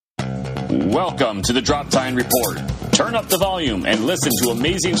Welcome to the Drop-Tine Report. Turn up the volume and listen to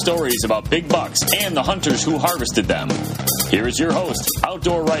amazing stories about big bucks and the hunters who harvested them. Here is your host,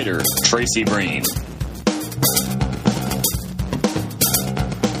 outdoor writer, Tracy Breen.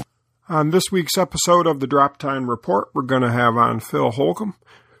 On this week's episode of the Drop-Tine Report, we're going to have on Phil Holcombe.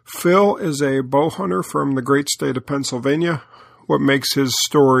 Phil is a bow hunter from the great state of Pennsylvania. What makes his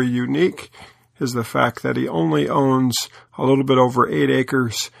story unique is the fact that he only owns a little bit over 8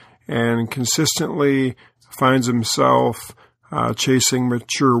 acres and consistently finds himself chasing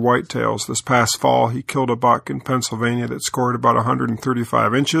mature whitetails. This past fall, he killed a buck in Pennsylvania that scored about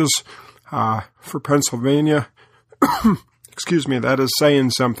 135 inches. For Pennsylvania, excuse me, that is saying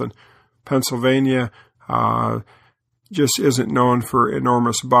something. Pennsylvania just isn't known for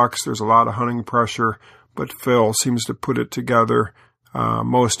enormous bucks. There's a lot of hunting pressure, but Phil seems to put it together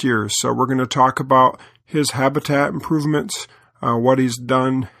most years. So we're going to talk about his habitat improvements, what he's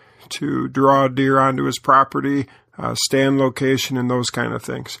done to draw deer onto his property, stand location, and those kind of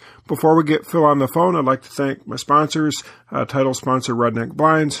things. Before we get Phil on the phone, I'd like to thank my sponsors, title sponsor Redneck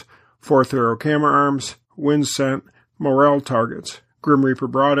Blinds, Fourth Arrow Camera Arms, Wind Scent, Morel Targets, Grim Reaper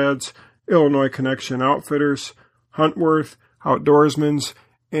Broadheads, Illinois Connection Outfitters, Huntworth, Outdoorsman's,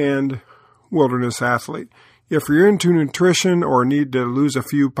 and Wilderness Athlete. If you're into nutrition or need to lose a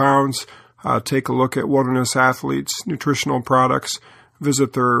few pounds, take a look at Wilderness Athlete's nutritional products.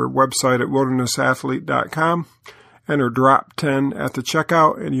 Visit their website at wildernessathlete.com. Enter Drop-10 at the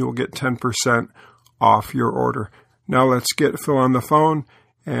checkout, and you will get 10% off your order. Now let's get Phil on the phone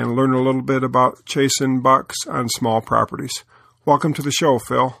and learn a little bit about chasing bucks on small properties. Welcome to the show,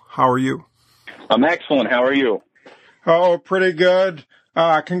 Phil. How are you? I'm excellent. How are you? Oh, pretty good.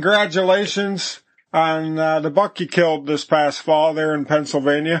 Congratulations on the buck you killed this past fall there in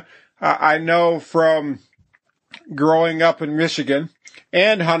Pennsylvania. I know from growing up in Michigan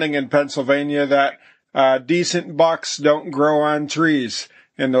and hunting in Pennsylvania that decent bucks don't grow on trees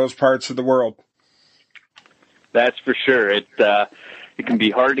in those parts of the world. That's for sure. It can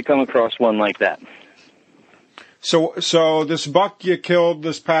be hard to come across one like that. So this buck you killed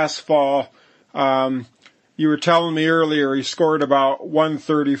this past fall, you were telling me earlier he scored about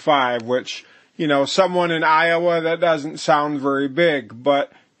 135, which, you know, someone in Iowa, that doesn't sound very big,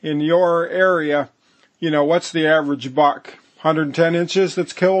 but in your area, you know, what's the average buck? 110 inches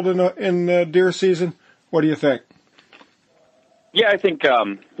that's killed in the deer season? What do you think? Yeah, I think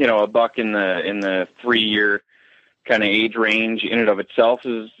you know, a buck in the 3-year kind of age range in and of itself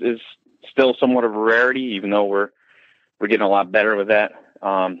is still somewhat of a rarity, even though we're getting a lot better with that.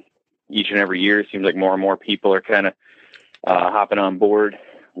 Each and every year, it seems like more and more people are kind of hopping on board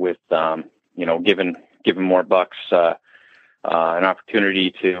with you know, giving more bucks an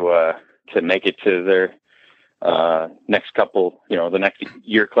opportunity to make it to their next couple, you know, the next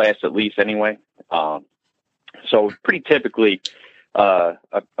year class at least anyway. So pretty typically, a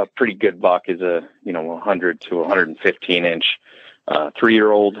pretty good buck is a, you know, 100 to 115 inch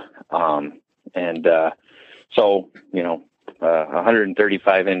 3-year-old. So, you know,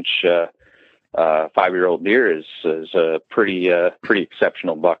 135 inch 5-year-old deer is a pretty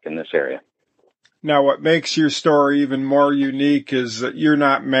exceptional buck in this area. Now, what makes your story even more unique is that you're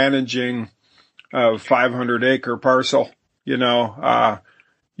not managing a 500-acre parcel. You know,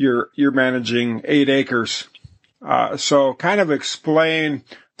 you're managing 8 acres. So kind of explain,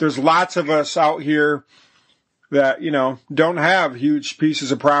 there's lots of us out here that, you know, don't have huge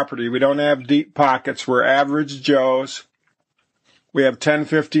pieces of property. We don't have deep pockets. We're average Joes. We have 10,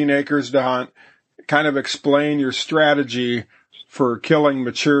 15 acres to hunt. Kind of explain your strategy for killing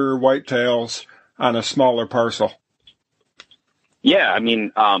mature whitetails on a smaller parcel. Yeah, I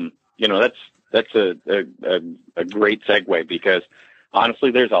mean, you know, that's a great segue, because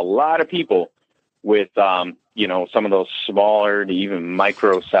honestly, there's a lot of people with, you know, some of those smaller to even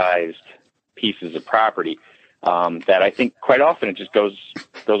micro-sized pieces of property that I think quite often it just goes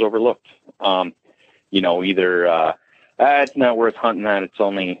overlooked. You know, either it's not worth hunting that, it's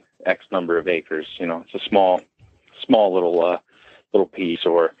only X number of acres. You know, it's a small little piece,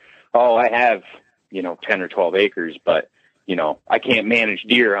 or I have, you know, 10 or 12 acres, but, you know, I can't manage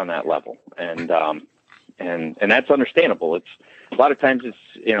deer on that level. And that's understandable. It's a lot of times it's,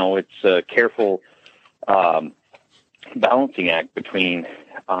 you know, it's a careful, balancing act between,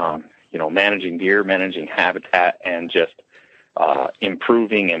 you know, managing deer, managing habitat, and just,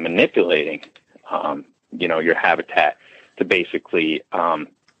 improving and manipulating, you know, your habitat to basically,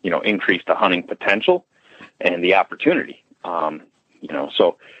 you know, increase the hunting potential and the opportunity. You know,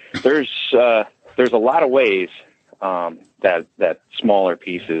 so there's a lot of ways that smaller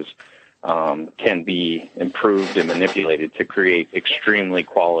pieces can be improved and manipulated to create extremely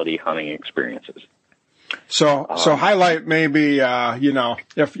quality hunting experiences. So highlight maybe,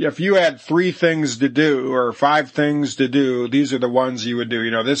 if you had 3 things to do or 5 things to do, these are the ones you would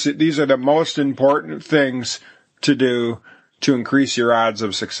do. These are the most important things to do to increase your odds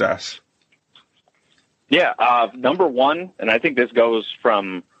of success. Yeah. Number one, and I think this goes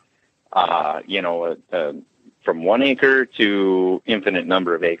from, from 1 acre to infinite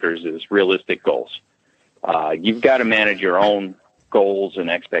number of acres, is realistic goals. You've got to manage your own goals and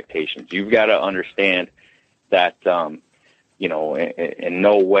expectations. You've got to understand that, in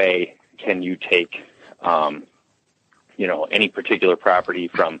no way can you take, any particular property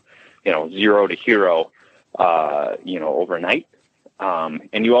from, 0 to hero, overnight.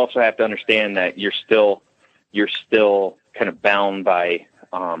 And you also have to understand that you're still kind of bound by,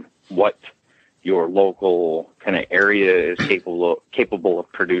 what your local kind of area is capable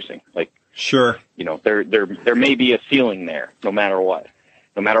of producing. Like, sure, there may be a ceiling there, no matter what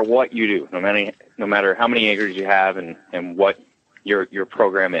you do, no matter how many acres you have and what your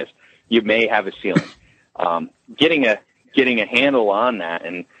program is, you may have a ceiling. Getting a handle on that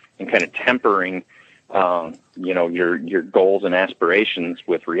and kind of tempering, your goals and aspirations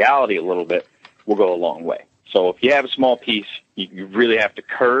with reality a little bit will go a long way. So if you have a small piece, you really have to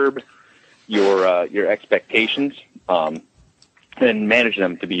curb your expectations, and manage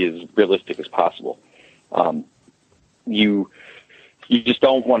them to be as realistic as possible. You just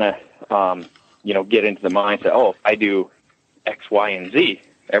don't want to, get into the mindset, if I do X, Y, and Z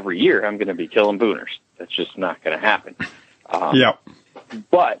every year, I'm going to be killing booners. That's just not going to happen.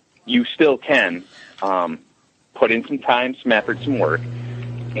 But you still can put in some time, some effort, some work,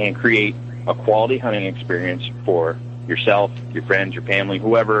 and create a quality hunting experience for yourself, your friends, your family,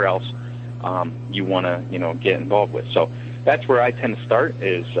 whoever else you want to, get involved with. So that's where I tend to start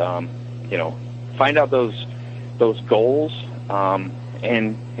is, find out those goals,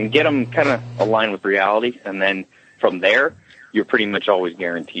 and get them kind of aligned with reality. And then from there, you're pretty much always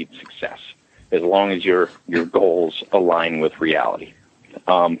guaranteed success as long as your goals align with reality.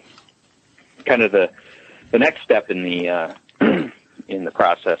 Kind of the next step in the, in the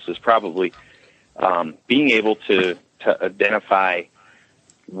process is probably, being able to identify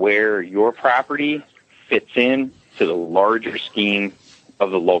where your property fits in to the larger scheme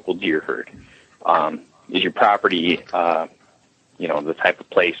of the local deer herd. Is your property, the type of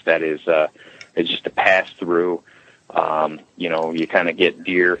place that is just a pass through? You kind of get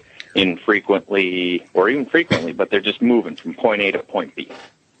deer infrequently or even frequently, but they're just moving from point A to point B.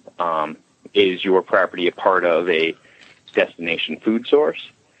 Is your property a part of a destination food source?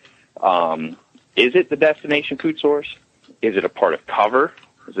 Is it the destination food source? Is it a part of cover?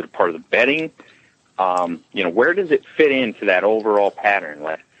 Is it a part of the bedding? Where does it fit into that overall pattern?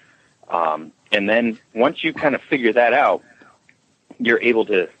 And then once you kind of figure that out, you're able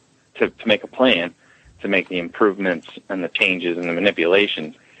to make a plan to make the improvements and the changes and the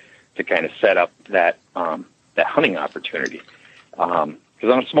manipulations to kind of set up that hunting opportunity. Because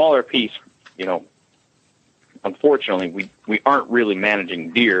on a smaller piece, unfortunately, we aren't really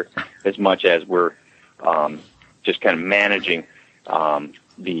managing deer as much as we're just kind of managing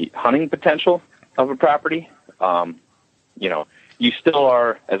the hunting potential of a property. You still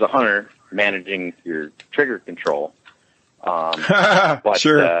are, as a hunter, managing your trigger control. But,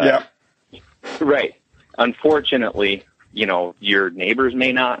 sure, yeah. Right. Unfortunately, your neighbors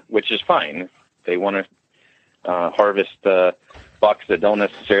may not, which is fine. They want to harvest bucks that don't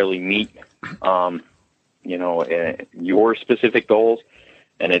necessarily meet, your specific goals,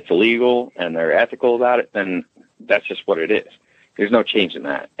 and it's illegal, and they're ethical about it, then that's just what it is. There's no change in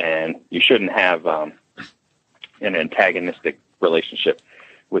that, and you shouldn't have an antagonistic relationship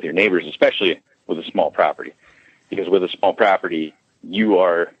with your neighbors, especially with a small property, because with a small property,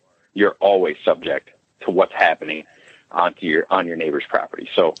 you're always subject to what's happening on your neighbor's property.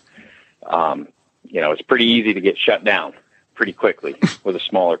 So, it's pretty easy to get shut down pretty quickly with a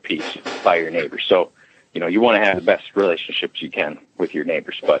smaller piece by your neighbors. So, you want to have the best relationships you can with your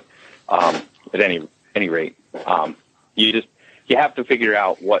neighbors. But at any rate, you have to figure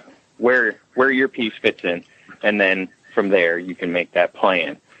out where your piece fits in, and then from there you can make that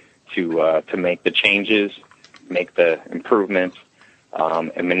plan to make the changes, make the improvements,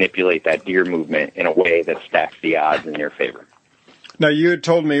 and manipulate that deer movement in a way that stacks the odds in your favor. Now, you had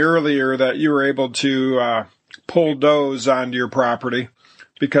told me earlier that you were able to pull does onto your property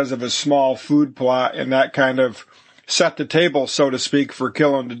because of a small food plot, and that kind of set the table, so to speak, for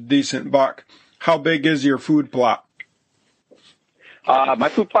killing a decent buck. How big is your food plot? My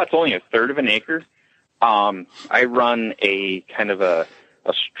food plot's only 1/3 of an acre. I run a kind of a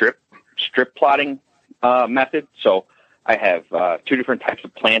strip plotting method. So I have 2 different types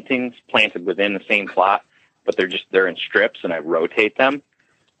of plantings planted within the same plot, but they're in strips, and I rotate them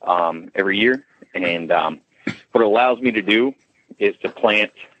every year. And what it allows me to do is to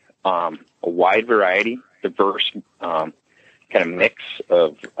plant a wide variety, diverse kind of mix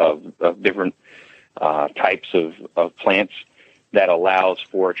of different types of plants that allows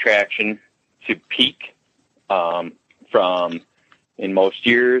for attraction to peak from, in most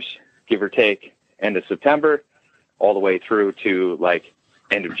years, give or take, end of September, all the way through to like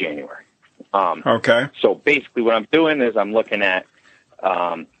end of January. Okay. So basically what I'm doing is I'm looking at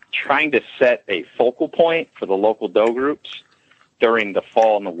trying to set a focal point for the local doe groups during the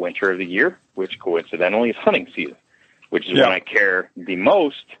fall and the winter of the year, which coincidentally is hunting season, which is when I care the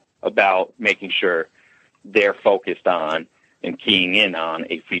most about making sure they're focused on and keying in on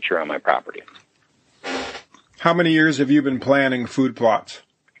a feature on my property. How many years have you been planning food plots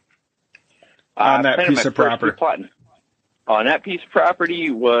on that piece of property? On that piece of property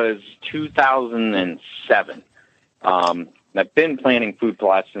was 2007. I've been planning food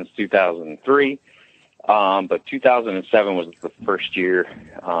plots since 2003, but 2007 was the first year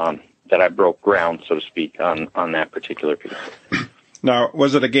that I broke ground, so to speak, on that particular piece. Now,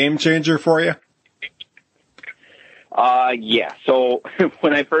 was it a game changer for you? Yeah. So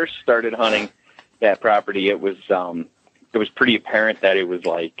when I first started hunting that property, it was pretty apparent that it was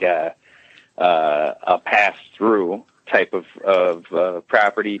like a pass-through type of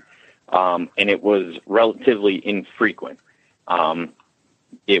property, and it was relatively infrequent.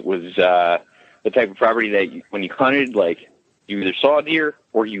 It was the type of property that when you hunted, like, you either saw a deer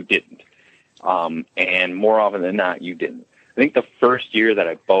or you didn't, and more often than not, you didn't. I think the first year that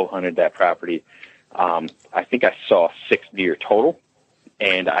I bow hunted that property, I think I saw 6 deer total,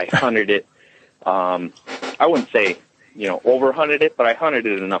 and I hunted it. I wouldn't say, over hunted it, but I hunted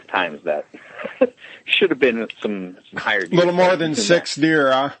it enough times that should have been some higher deer. A little more than 6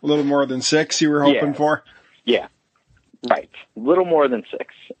 deer, huh? A little more than 6 you were hoping for? Yeah, right. A little more than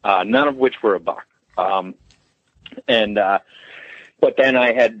 6, none of which were a buck. But then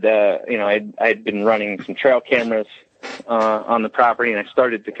I had, I had been running some trail cameras on the property, and I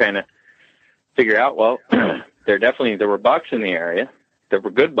started to kind of figure out, well, there were bucks in the area. There were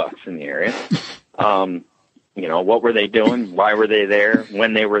good bucks in the area. What were they doing? Why were they there?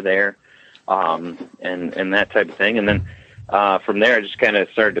 When they were there? And that type of thing. And then from there, I just kind of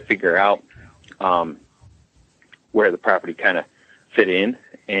started to figure out where the property kind of fit in.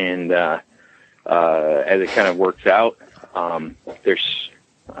 And as it kind of works out, there's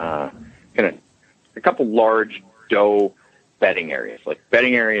kind of a couple large doe bedding areas, like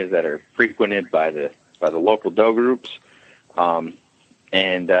bedding areas that are frequented by the local doe groups.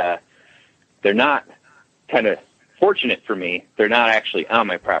 And they're not, kind of fortunate for me, they're not actually on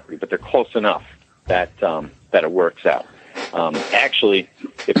my property, but they're close enough that it works out. Actually,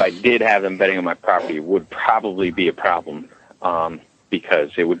 if I did have them bedding on my property, it would probably be a problem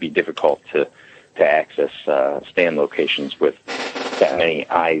because it would be difficult to access stand locations with that many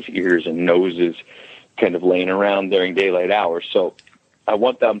eyes, ears, and noses kind of laying around during daylight hours. So I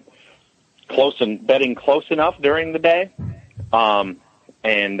want them bedding close enough during the day,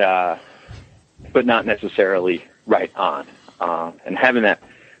 but not necessarily right on. And having that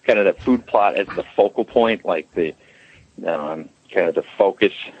kind of the food plot as the focal point, like the kind of the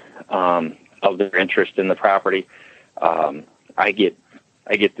focus of their interest in the property. I get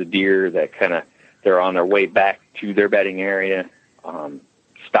the deer that kind of they're on their way back to their bedding area,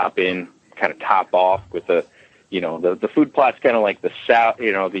 stop in, kind of top off with the food plot's kind of like the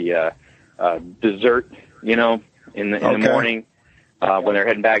dessert, in the morning. When they're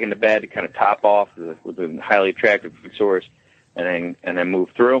heading back into bed to kind of top off with a highly attractive food source, and then move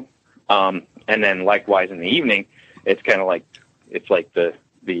through. And then likewise in the evening, it's kind of like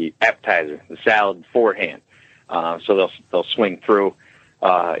the appetizer, the salad beforehand. So they'll swing through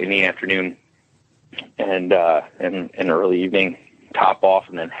in the afternoon and early evening, top off,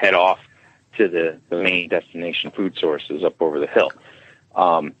 and then head off to the main destination food sources up over the hill.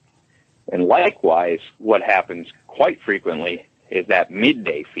 And likewise, what happens quite frequently is that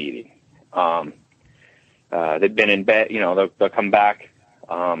midday feeding. They've been in bed, they'll come back,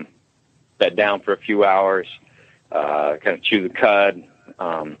 bed down for a few hours, kind of chew the cud,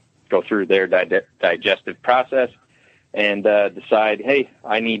 go through their digestive process, and decide, hey,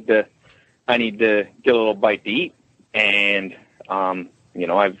 I need to get a little bite to eat. And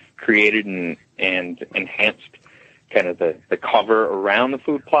I've created and enhanced kind of the cover around the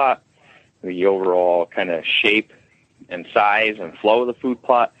food plot, the overall kind of shape and size and flow of the food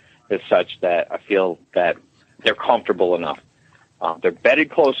plot is such that I feel that they're comfortable enough They're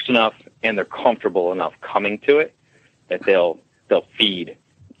bedded close enough and they're comfortable enough coming to it that they'll feed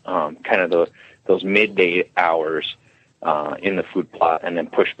kind of those midday hours in the food plot and then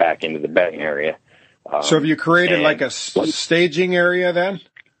push back into the bedding area. So have you created like a staging area then?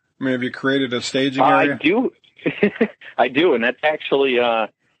 I mean, have you created a staging area? I do. I do, and that's actually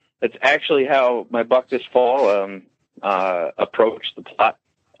how my buck this fall approached the plot.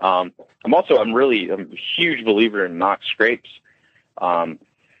 I'm a huge believer in mock scrapes.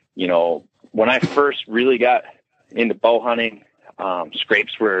 You know, when I first really got into bow hunting,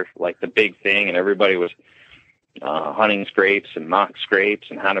 scrapes were like the big thing, and everybody was hunting scrapes and mock scrapes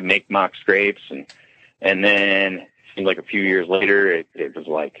and how to make mock scrapes, and then it seemed like a few years later, it was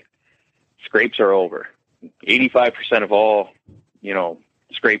like scrapes are over. 85% of all, you know,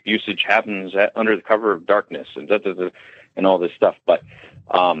 scrape usage happens under the cover of darkness and all this stuff. But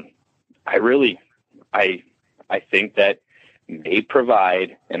I think that they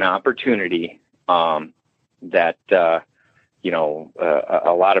provide an opportunity that you know,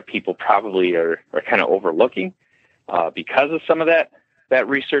 a lot of people probably are kind of overlooking because of some of that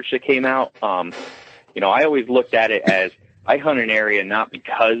research that came out. You know, I always looked at it as I hunt an area not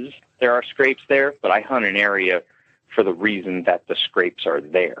because there are scrapes there, but I hunt an area for the reason that the scrapes are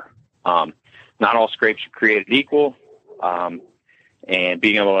there. Not all scrapes are created equal, and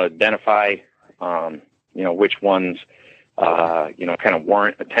being able to identify, you know, which ones, you know, kind of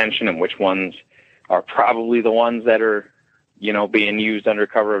warrant attention and which ones are probably the ones that are, you know, being used under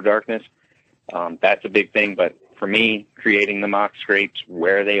cover of darkness. That's a big thing. But for me, creating the mock scrapes,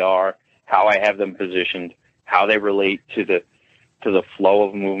 where they are, how I have them positioned, how they relate to the flow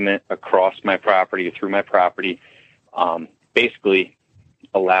of movement across my property, through my property, basically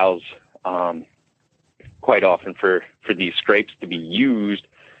allows quite often for these scrapes to be used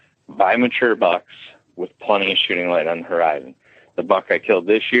by mature bucks with plenty of shooting light on the horizon. The buck I killed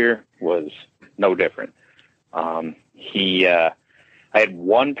this year was no different. I had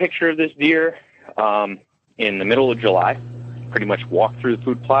one picture of this deer in the middle of July, pretty much walked through the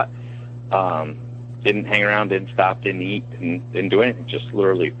food plot, didn't hang around, didn't stop, didn't eat, didn't do anything, just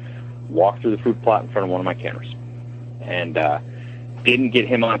literally walked through the food plot in front of one of my cameras. And didn't get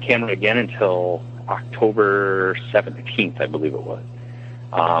him on camera again until October 17th, I believe it was.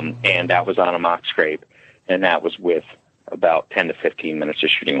 And that was on a mock scrape, and that was with about 10 to 15 minutes of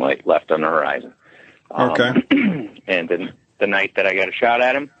shooting light left on the horizon. Okay. And then the night that I got a shot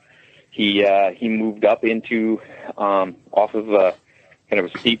at him, he moved up into off of a kind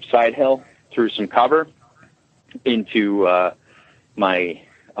of a steep side hill through some cover into my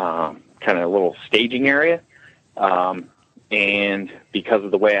kind of little staging area. And because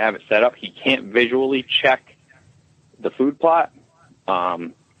of the way I have it set up, he can't visually check the food plot.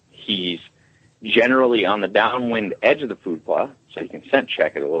 He's generally on the downwind edge of the food plot, so you can scent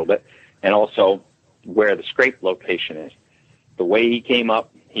check it a little bit, and also where the scrape location is. The way he came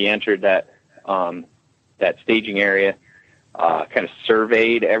up, he entered that staging area, kind of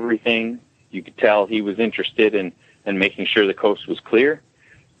surveyed everything. You could tell he was interested in making sure the coast was clear.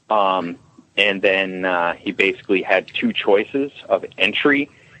 And then he basically had two choices of entry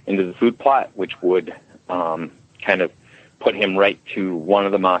into the food plot, which would kind of put him right to one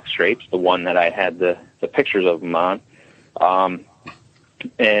of the mock scrapes, the one that I had the pictures of him on.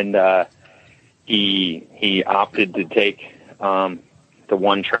 And he opted to take the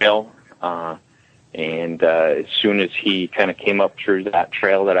one trail. And as soon as he kind of came up through that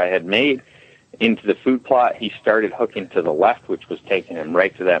trail that I had made into the food plot, he started hooking to the left, which was taking him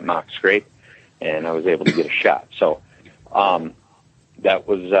right to that mock scrape. And I was able to get a shot. So that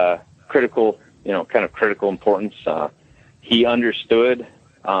was critical, you know, kind of critical importance. He understood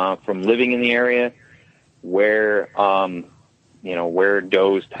from living in the area where, you know, where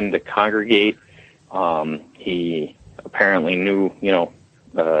does tend to congregate. He apparently knew, you know,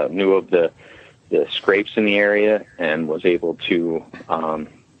 knew of the scrapes in the area and was able to,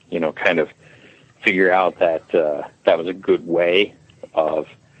 you know, kind of figure out that that was a good way of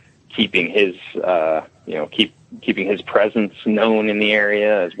keeping his, you know, keeping his presence known in the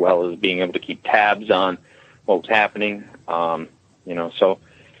area, as well as being able to keep tabs on what was happening. You know, so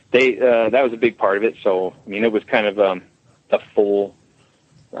that was a big part of it. So, I mean, it was kind of the full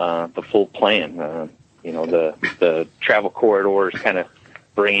plan. You know, the travel corridors kind of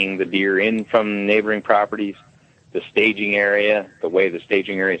bringing the deer in from neighboring properties, the staging area, the way the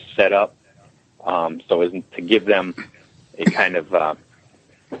staging area is set up, so as to give them a kind of a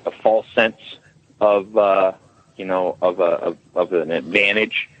false sense of you know, of an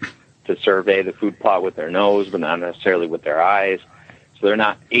advantage to survey the food plot with their nose, but not necessarily with their eyes. So they're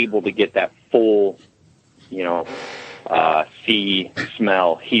not able to get that full, you know, see,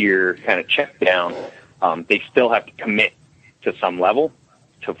 smell, hear, kind of check down, they still have to commit to some level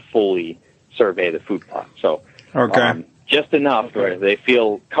to fully survey the food plot. So just enough where they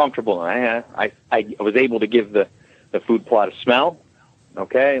feel comfortable. I was able to give the food plot a smell.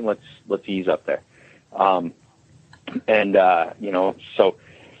 Okay, let's ease up there. I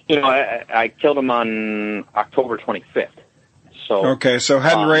killed him on October 25th. So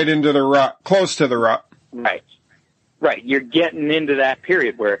heading right into the rut, close to the rut. Right. You're getting into that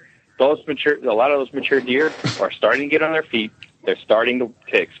period where a lot of those mature deer are starting to get on their feet. They're starting to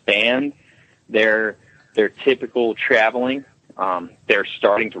expand their typical traveling. They're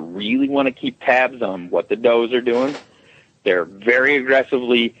starting to really want to keep tabs on what the does are doing. They're very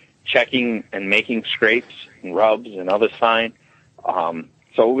aggressively checking and making scrapes and rubs and other sign.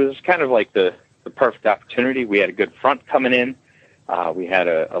 So it was kind of like the perfect opportunity. We had a good front coming in. We had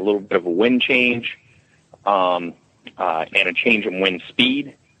a little bit of a wind change and a change in wind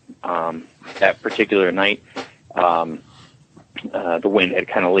speed. That particular night, the wind had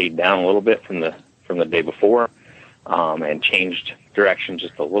kind of laid down a little bit from the day before, and changed direction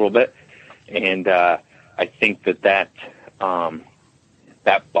just a little bit. And I think that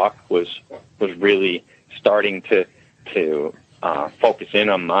buck was really starting to focus in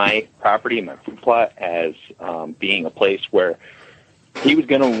on my property, my food plot, as being a place where he was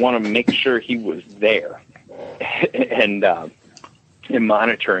going to want to make sure he was there, and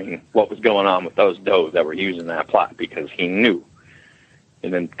monitoring what was going on with those does that were using that plot, because he knew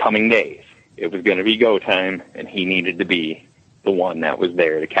in the coming days it was going to be go time, and he needed to be the one that was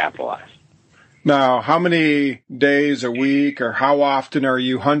there to capitalize. Now, how many days a week or how often are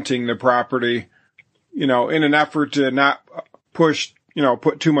you hunting the property, in an effort to not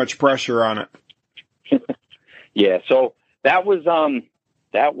put too much pressure on it? Yeah. So that was my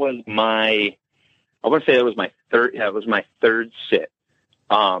third sit.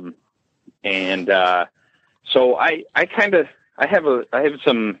 So I have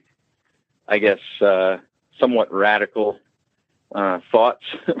some, I guess, somewhat radical thoughts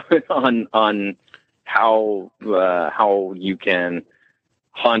on how you can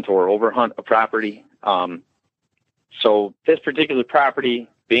hunt or overhunt a property. So this particular property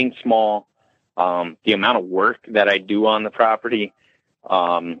being small, the amount of work that I do on the property,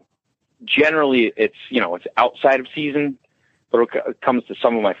 generally it's outside of season, but when it comes to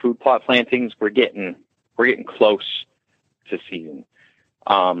some of my food plot plantings, we're getting close to season.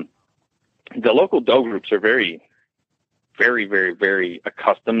 The local doe groups are very, very, very, very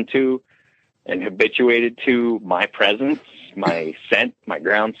accustomed to and habituated to my presence, my scent, my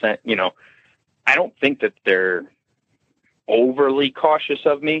ground scent. I don't think that they're overly cautious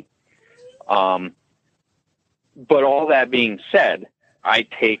of me. But all that being said, I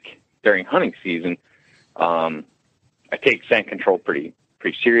take, during hunting season, I take scent control pretty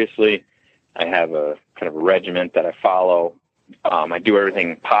seriously. I have a kind of a regiment that I follow. I do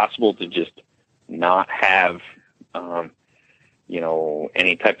everything possible to just not have,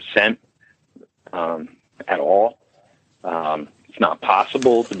 any type of scent at all. It's not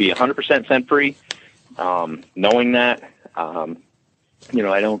possible to be 100% scent free. Knowing that, I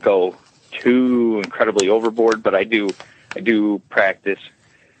don't go too incredibly overboard, but I do practice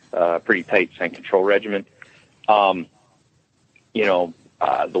pretty tight scent control regimen. The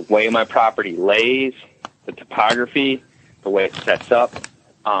way my property lays, the topography, the way it sets up,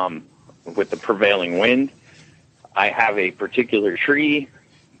 with the prevailing wind, I have a particular tree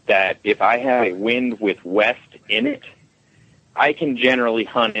that if I have a wind with west in it, I can generally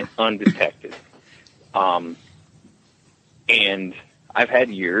hunt it undetected. And I've had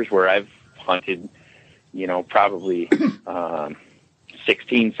years where I've hunted, probably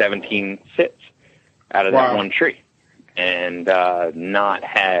 16, 17 sits out of that one tree, and not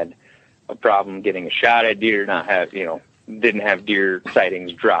had a problem getting a shot at deer, didn't have deer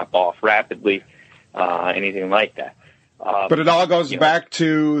sightings drop off rapidly, anything like that. But it all goes back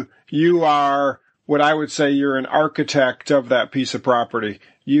to, you are what I would say, you're an architect of that piece of property.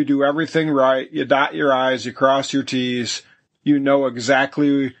 You do everything right. You dot your I's, you cross your T's. You know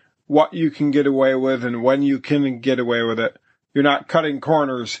exactly what you can get away with and when you can get away with it. You're not cutting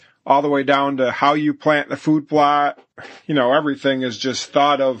corners all the way down to how you plant the food plot. Everything is just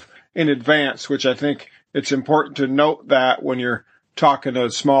thought of in advance, which I think it's important to note that when you're talking a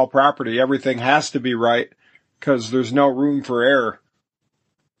small property, everything has to be right because there's no room for error.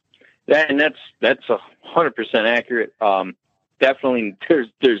 That's 100% accurate. Definitely,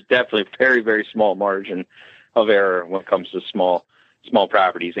 there's definitely a very, very small margin of error when it comes to small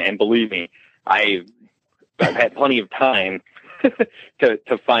properties. And believe me, I've had plenty of time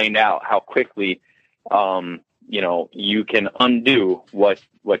to find out how quickly, you can undo what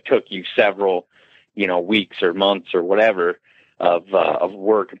took you several, weeks or months or whatever of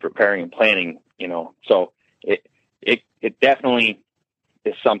work and preparing and planning, so it definitely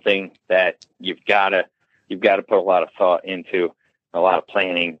is something that you've got to put a lot of thought into, a lot of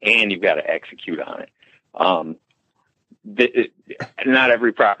planning, and you've got to execute on it. Not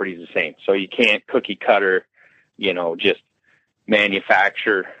every property is the same, so you can't cookie cutter, just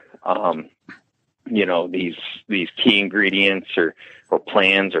manufacture, these key ingredients or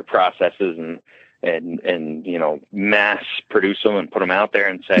plans or processes and mass produce them and put them out there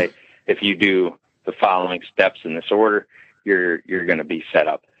and say, if you do the following steps in this order, you're going to be set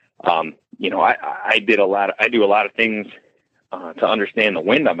up. I do a lot of things to understand the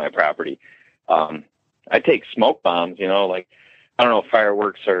wind on my property. I take smoke bombs, like, I don't know if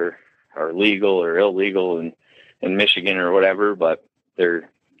fireworks are legal or illegal in Michigan or whatever, but they're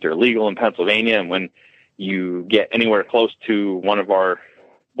legal in Pennsylvania. And when you get anywhere close to one of our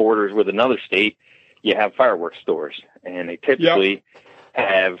borders with another state, you have fireworks stores, and they typically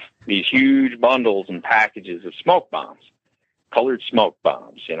have these huge bundles and packages of smoke bombs, colored smoke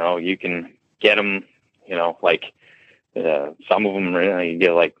bombs. You can get them, like some of them, you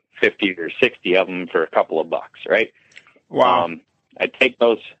get like 50 or 60 of them for a couple of bucks, right? Wow. I'll take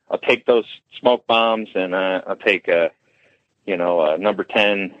those smoke bombs, and I'll take a number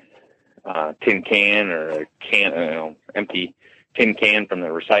 10 tin can or a can, empty tin can from the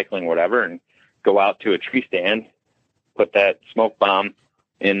recycling, whatever, and go out to a tree stand, put that smoke bomb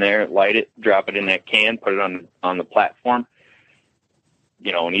in there, light it, drop it in that can, put it on the platform,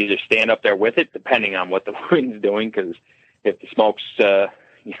 and either stand up there with it, depending on what the wind's doing, because if the smoke's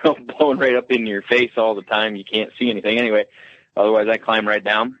blowing right up in your face all the time, you can't see anything anyway. Otherwise, I climb right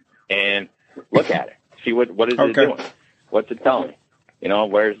down and look at it, see what is it doing, what's it telling me,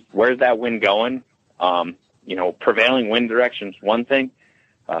 where's that wind going? Prevailing wind direction's one thing,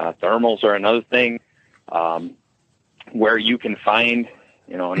 thermals are another thing. Where you can find,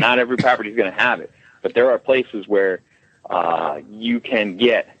 not every property is going to have it, but there are places where you can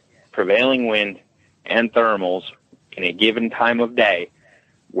get prevailing wind and thermals in a given time of day,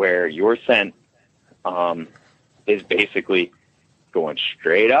 where your scent is basically going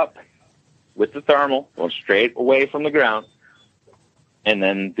straight up with the thermal, going straight away from the ground, and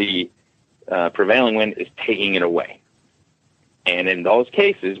then the prevailing wind is taking it away. And in those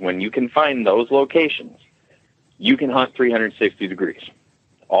cases, when you can find those locations, you can hunt 360 degrees.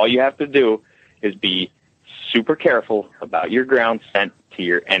 All you have to do is be super careful about your ground scent to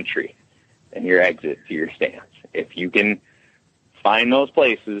your entry and your exit to your stands. If you can find those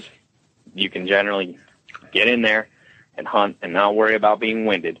places, you can generally get in there and hunt and not worry about being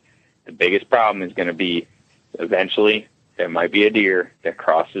winded. The biggest problem is going to be eventually there might be a deer that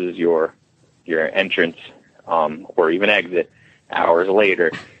crosses your entrance or even exit hours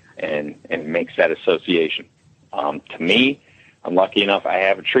later and makes that association. To me, I'm lucky enough I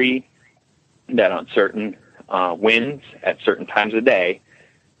have a tree that on certain winds at certain times of day,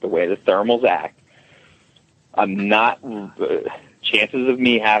 the way the thermals act, I'm not chances of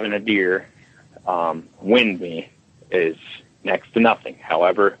me having a deer wind me is next to nothing.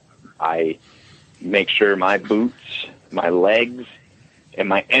 However, I make sure my boots, my legs, and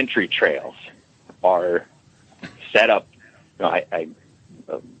my entry trails are set up. I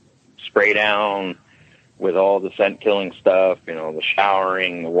spray down with all the scent killing stuff, the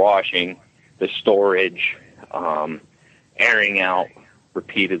showering, the washing, the storage, airing out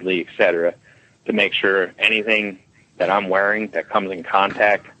repeatedly, etc., to make sure anything that I'm wearing that comes in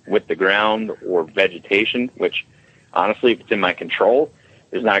contact with the ground or vegetation, which honestly, if it's in my control,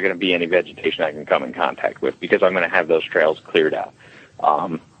 there's not going to be any vegetation I can come in contact with because I'm going to have those trails cleared out.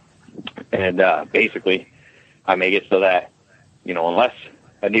 Basically, I make it so that, unless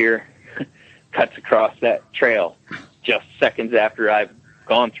a deer cuts across that trail just seconds after I've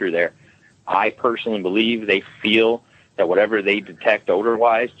gone through there, I personally believe they feel that whatever they detect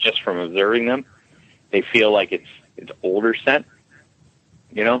odor-wise, just from observing them, they feel like it's older scent.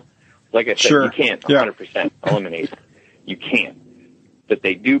 Like I said, Sure. You can't 100% eliminate it. You can't. But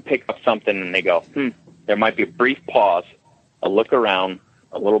they do pick up something and they go, there might be a brief pause, a look around,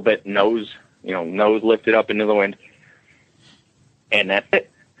 a little bit nose lifted up into the wind, and that's it.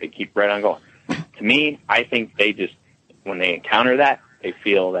 They keep right on going. To me, I think they just, when they encounter that, they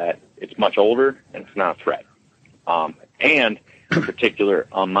feel that it's much older and it's not a threat. And in particular,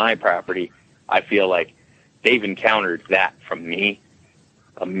 on my property, I feel like they've encountered that from me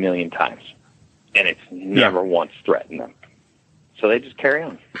a million times, and it's never once threatened them. So they just carry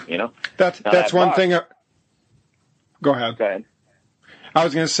on, That's one thing. Go ahead. Go ahead. I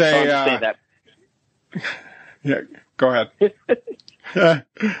was going to say, that. Yeah, go ahead.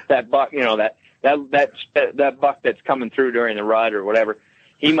 That buck, that buck that's coming through during the rut or whatever,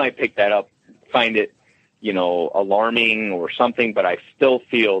 he might pick that up, find it, alarming or something. But I still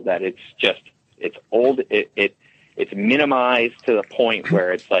feel that it's old. It's minimized to the point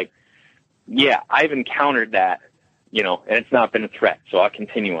where it's like, yeah, I've encountered that, and it's not been a threat, so I'll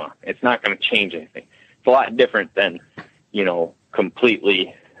continue on. It's not going to change anything. It's a lot different than,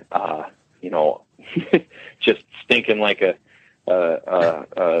 completely, just stinking like a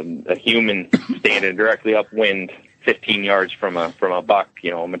human standing directly upwind 15 yards from a buck,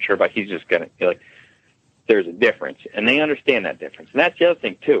 a mature buck. He's just going to be like, there's a difference, and they understand that difference. And that's the other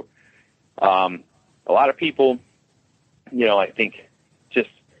thing too. A lot of people, I think just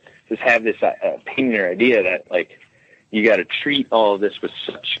have this opinion or idea that like you got to treat all of this with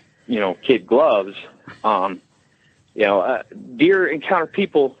such, kid gloves. Deer encounter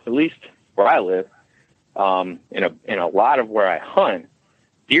people, at least where I live, in a lot of where I hunt,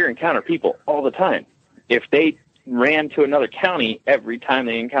 deer encounter people all the time. If they ran to another county every time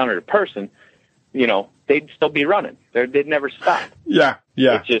they encountered a person, they'd still be running. They'd never stop. Yeah.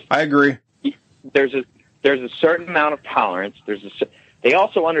 I agree. There's a certain amount of tolerance. They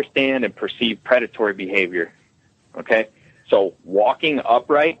also understand and perceive predatory behavior. Okay, so walking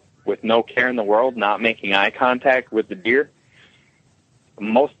upright with no care in the world, not making eye contact with the deer,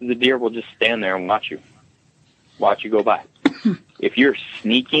 most of the deer will just stand there and watch you go by. If you're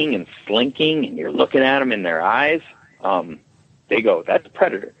sneaking and slinking and you're looking at them in their eyes, they go, that's a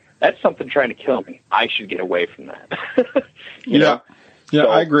predator. That's something trying to kill me. I should get away from that. Yeah, so,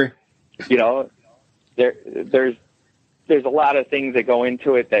 I agree. There's a lot of things that go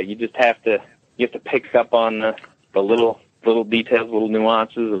into it that you just have to pick up on the little details, little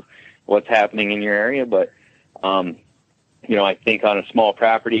nuances of what's happening in your area. But, I think on a small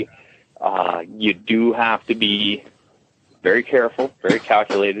property, you do have to be very careful, very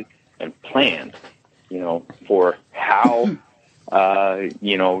calculated, and planned, for how,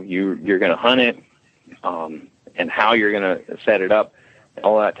 you're going to hunt it, and how you're going to set it up, and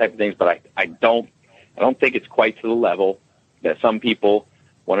all that type of things. But I don't think it's quite to the level that some people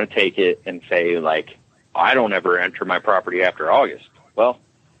want to take it and say, like, I don't ever enter my property after August. Well,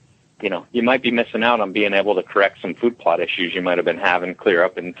 you might be missing out on being able to correct some food plot issues you might have been having clear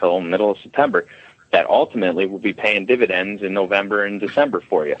up until middle of September that ultimately will be paying dividends in November and December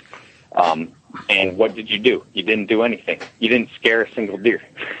for you. And what did you do? You didn't do anything. You didn't scare a single deer.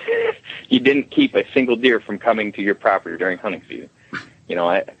 You didn't keep a single deer from coming to your property during hunting season. You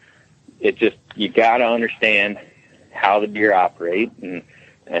got to understand how the deer operate and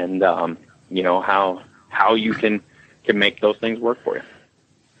how you can make those things work for you.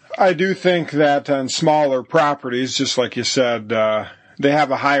 I do think that on smaller properties, just like you said, they have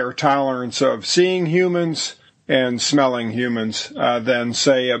a higher tolerance of seeing humans and smelling humans than,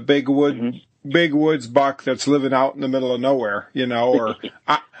 say, a big woods buck that's living out in the middle of nowhere, or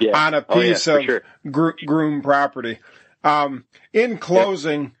on a piece of groomed property. In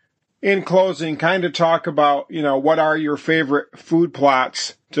closing, kind of talk about, what are your favorite food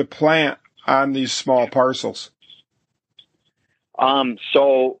plots to plant on these small parcels?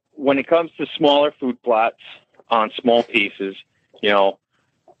 So when it comes to smaller food plots on small pieces, more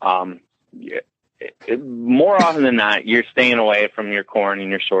often than not, you're staying away from your corn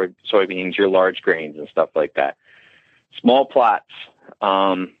and your soybeans, your large grains and stuff like that. Small plots,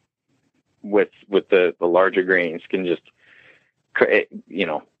 with the larger grains can just,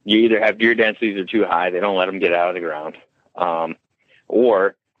 you either have deer densities are too high. They don't let them get out of the ground.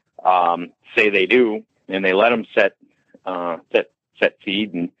 Or say they do, and they let them set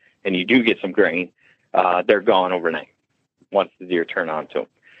seed and you do get some grain, they're gone overnight once the deer turn on to them.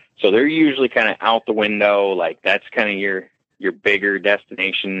 So they're usually kind of out the window. Like that's kind of your bigger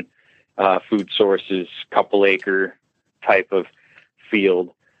destination, food sources, couple acre type of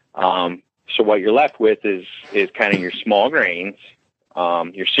field. So what you're left with is kind of your small grains,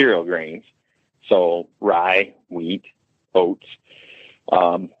 your cereal grains. So rye, wheat, oats,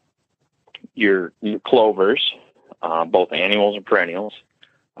 your clovers, both annuals and perennials,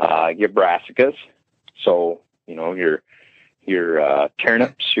 your brassicas. So, your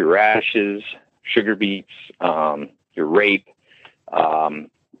turnips, your radishes, sugar beets, your rape,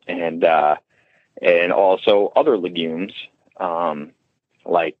 and also other legumes,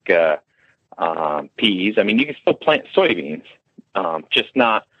 like peas. I mean, you can still plant soybeans, just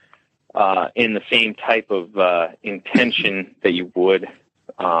not in the same type of intention that you would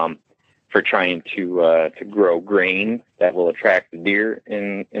for trying to grow grain that will attract the deer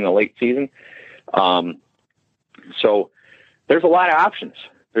in the late season. So there's a lot of options.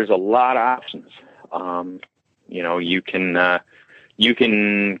 you can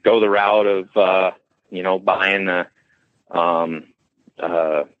go the route of, buying a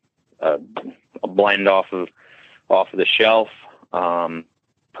blend off of the shelf.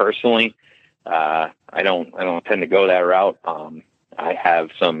 Personally, I don't tend to go that route. I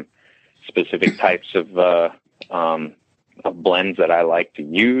have some specific types of blends that I like to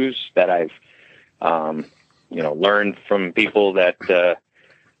use that I've, learned from people that,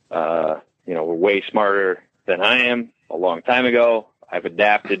 were way smarter than I am a long time ago. I've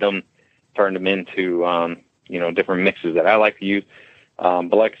adapted them, turned them into, different mixes that I like to use.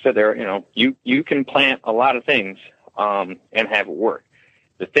 But like I said, you can plant a lot of things, and have it work.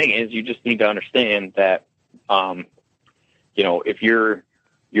 The thing is, you just need to understand that, if you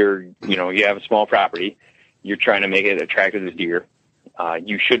have a small property, you're trying to make it attractive to deer.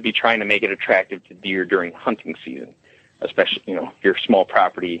 You should be trying to make it attractive to deer during hunting season, especially, if you're a small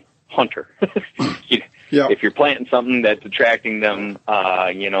property hunter. If you're planting something that's attracting them,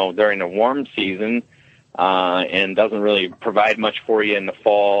 during the warm season, and doesn't really provide much for you in the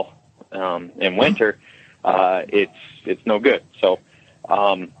fall, and winter, it's no good. So,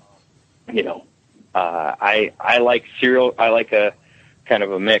 I like cereal. I like a kind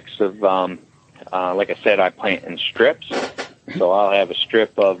of a mix of, like I said, I plant in strips. So I'll have a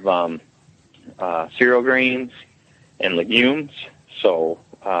strip of cereal grains and legumes. So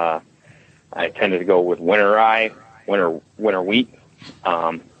I tended to go with winter rye, winter wheat,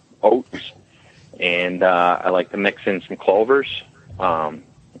 oats, and I like to mix in some clovers, a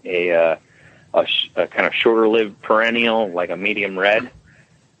kind of shorter-lived perennial like a medium red,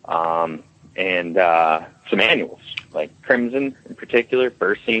 and some annuals like crimson in particular,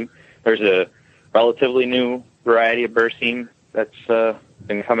 berseem. There's a relatively new variety of berseem that's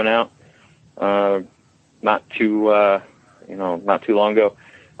been coming out not too long ago.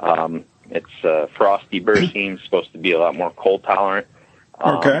 It's frosty berseem, supposed to be a lot more cold tolerant.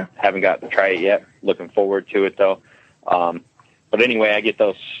 Okay. Haven't got to try it yet. Looking forward to it though. But anyway, I get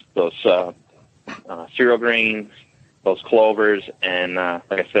those cereal grains, those clovers, and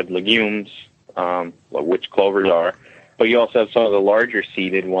like I said, legumes, which clovers are. But you also have some of the larger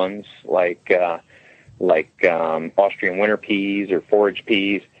seeded ones, like Austrian winter peas or forage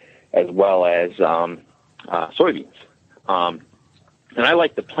peas, as well as soybeans. And I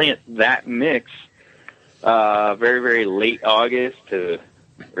like to plant that mix very, very late August to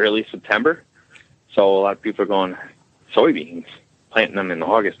early September. So a lot of people are going, soybeans, planting them in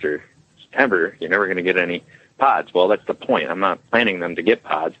August or September, you're never going to get any pods. Well, that's the point. I'm not planting them to get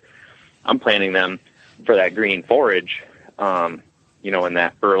pods. I'm planting them for that green forage, in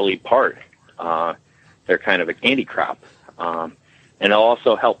that early part. They're kind of a candy crop. And it'll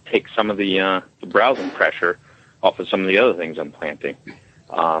also help take some of the browsing pressure off of some of the other things I'm planting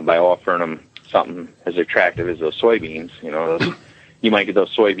by offering them something as attractive as those soybeans. You might get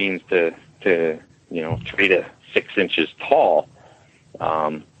those soybeans to 3 to 6 inches tall,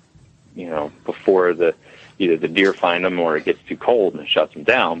 before either the deer find them or it gets too cold and it shuts them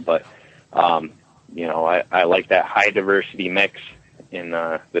down. But, I like that high diversity mix in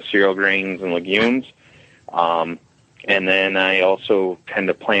the cereal grains and legumes. And then I also tend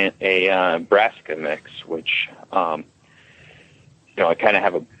to plant a brassica mix, which, I kind of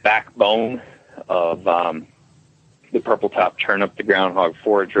have a backbone of the purple top turnip, the groundhog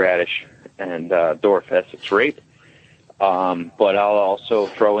forage radish, and dwarf Essex rape. But I'll also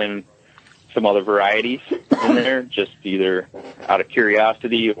throw in some other varieties in there, just either out of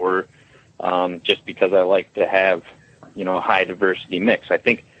curiosity or just because I like to have, a high diversity mix. I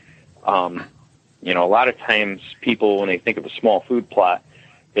think, a lot of times people, when they think of a small food plot,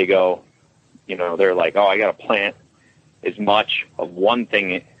 they go, they're like, oh, I got to plant as much of one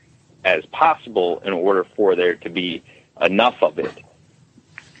thing as possible in order for there to be enough of it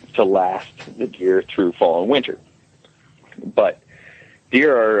to last the deer through fall and winter. But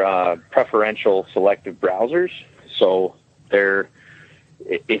deer are preferential selective browsers, so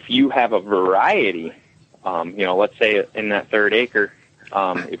if you have a variety, let's say in that third acre,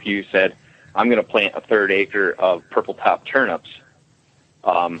 if you said, I'm going to plant a third acre of purple top turnips,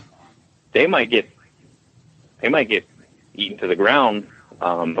 they might get eaten to the ground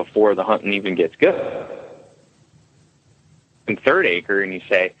before the hunting even gets good. In third acre, and you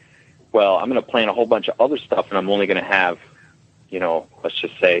say, well, I'm going to plant a whole bunch of other stuff, and I'm only going to have, let's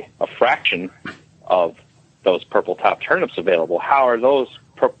just say a fraction of those purple top turnips available. How are those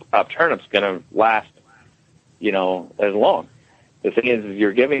purple top turnips going to last, as long? The thing is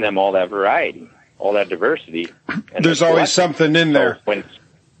you're giving them all that variety, all that diversity. And there's always something in there.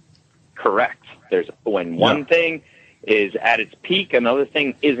 Correct. When one thing is at its peak, another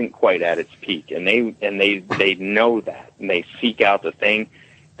thing isn't quite at its peak, and they know that, and they seek out the thing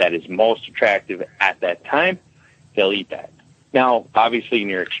that is most attractive at that time. They'll eat that. Now, obviously, in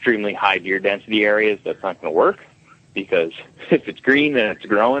your extremely high deer density areas, that's not going to work, because if it's green and it's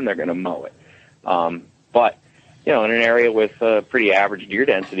growing, they're going to mow it. But in an area with pretty average deer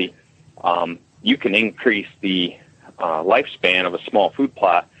density, you can increase the lifespan of a small food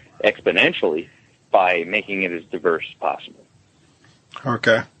plot exponentially by making it as diverse as possible.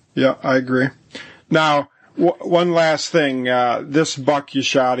 Okay. Yeah, I agree. Now, one last thing. This buck you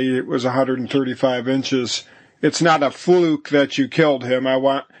shot, it was 135 inches. It's not a fluke that you killed him. I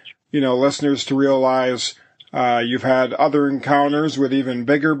want, listeners to realize you've had other encounters with even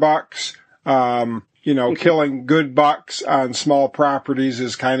bigger bucks. Killing good bucks on small properties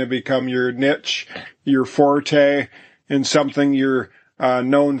has kind of become your niche, your forte, and something you're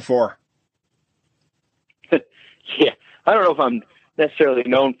known for. Yeah, I don't know if I'm necessarily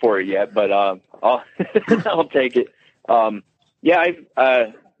known for it yet, but I'll I'll take it. On a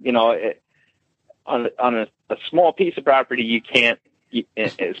small piece of property, you can't,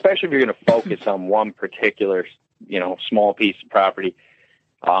 especially if you're going to focus on one particular, small piece of property.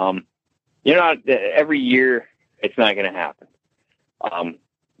 Every year it's not going to happen.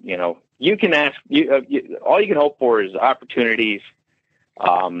 You can ask, all you can hope for is opportunities,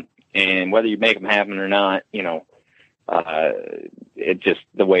 and whether you make them happen or not, it's just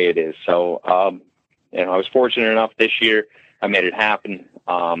the way it is. So, I was fortunate enough this year. I made it happen.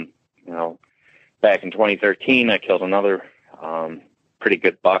 Back in 2013, I killed another pretty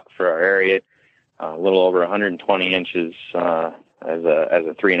good buck for our area, a little over 120 inches as a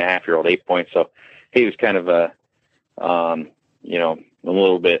 3.5-year-old 8-point. So he was kind of a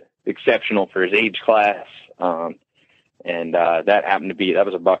little bit exceptional for his age class. And that happened to be, that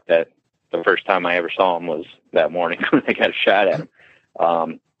was a buck that the first time I ever saw him was that morning when I got a shot at him.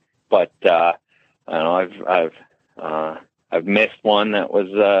 I've missed one that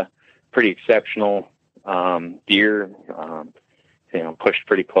was pretty exceptional deer, pushed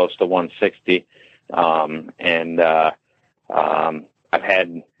pretty close to 160. I've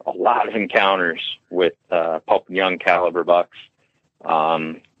had a lot of encounters with pup and young caliber bucks,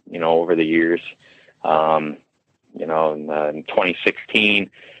 over the years. In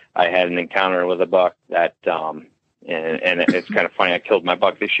 2016, I had an encounter with a buck that, and it's kind of funny. I killed my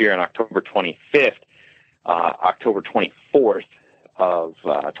buck this year on October 25th. October 24th of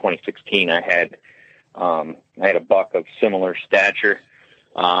 2016, I had a buck of similar stature,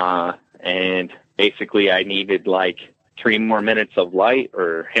 and basically I needed like 3 more minutes of light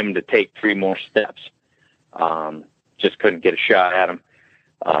or him to take 3 more steps. Just couldn't get a shot at him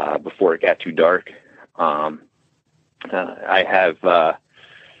before it got too dark. I had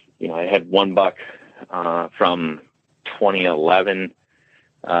one buck from 2011,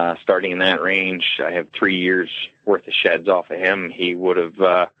 starting in that range. I have 3 years worth of sheds off of him. He would have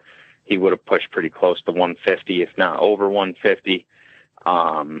pushed pretty close to 150, if not over 150.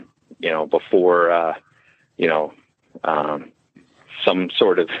 Before some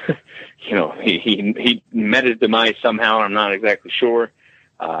sort of, he met his demise somehow. I'm not exactly sure.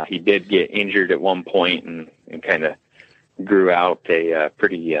 He did get injured at one point and kind of grew out a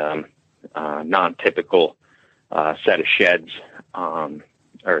pretty non-typical set of sheds, or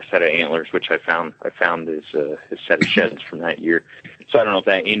a set of antlers, which I found his set of sheds from that year. So I don't know if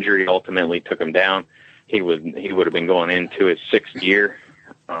that injury ultimately took him down. He would have been going into his 6th year.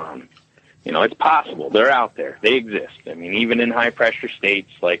 It's possible. They're out there. They exist. I mean, even in high pressure states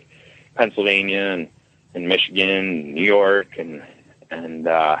like Pennsylvania and Michigan, and New York, and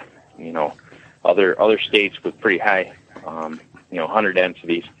other states with pretty high, hunter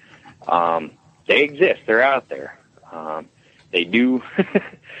densities. They exist. They're out there. They do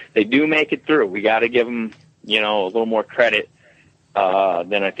make it through. We got to give them, a little more credit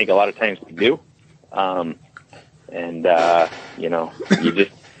than I think a lot of times we do.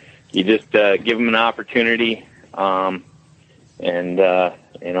 You just give them an opportunity,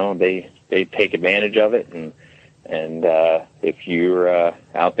 they take advantage of it. And if you're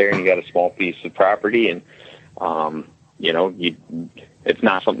out there and you got a small piece of property, and it's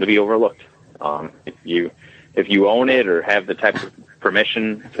not something to be overlooked. If you own it or have the type of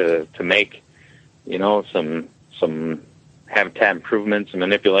permission to make, some habitat improvements and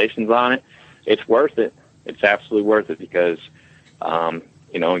manipulations on it, it's worth it. It's absolutely worth it, because,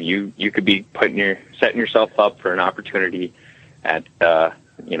 you could be setting yourself up for an opportunity at,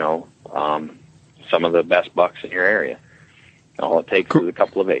 some of the best bucks in your area. All it takes is a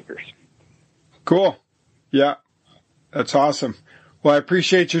couple of acres. Cool. Yeah, that's awesome. Well, I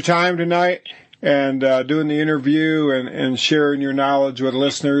appreciate your time tonight. and doing the interview and sharing your knowledge with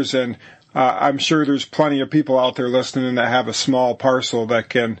listeners. And I'm sure there's plenty of people out there listening that have a small parcel that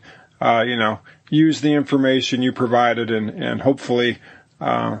can, use the information you provided and hopefully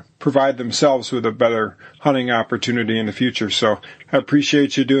provide themselves with a better hunting opportunity in the future. So I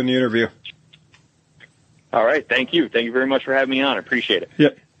appreciate you doing the interview. All right. Thank you. Thank you very much for having me on. I appreciate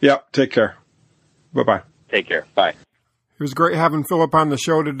it. Yeah. Take care. Bye-bye. Take care. Bye. It was great having Philip on the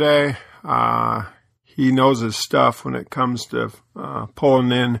show today. He knows his stuff when it comes to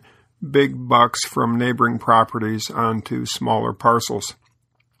pulling in big bucks from neighboring properties onto smaller parcels.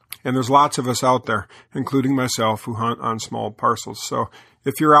 And there's lots of us out there, including myself, who hunt on small parcels. So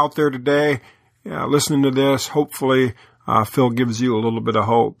if you're out there today listening to this, hopefully Phil gives you a little bit of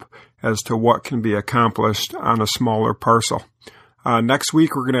hope as to what can be accomplished on a smaller parcel. Next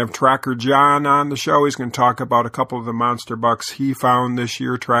week, we're going to have Tracker John on the show. He's going to talk about a couple of the monster bucks he found this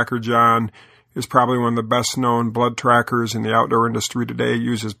year. Tracker John is probably one of the best-known blood trackers in the outdoor industry today. He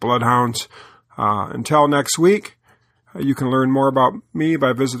uses bloodhounds. Until next week, you can learn more about me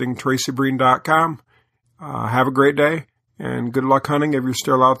by visiting tracybreen.com. Have a great day, and good luck hunting if you're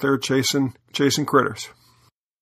still out there chasing critters.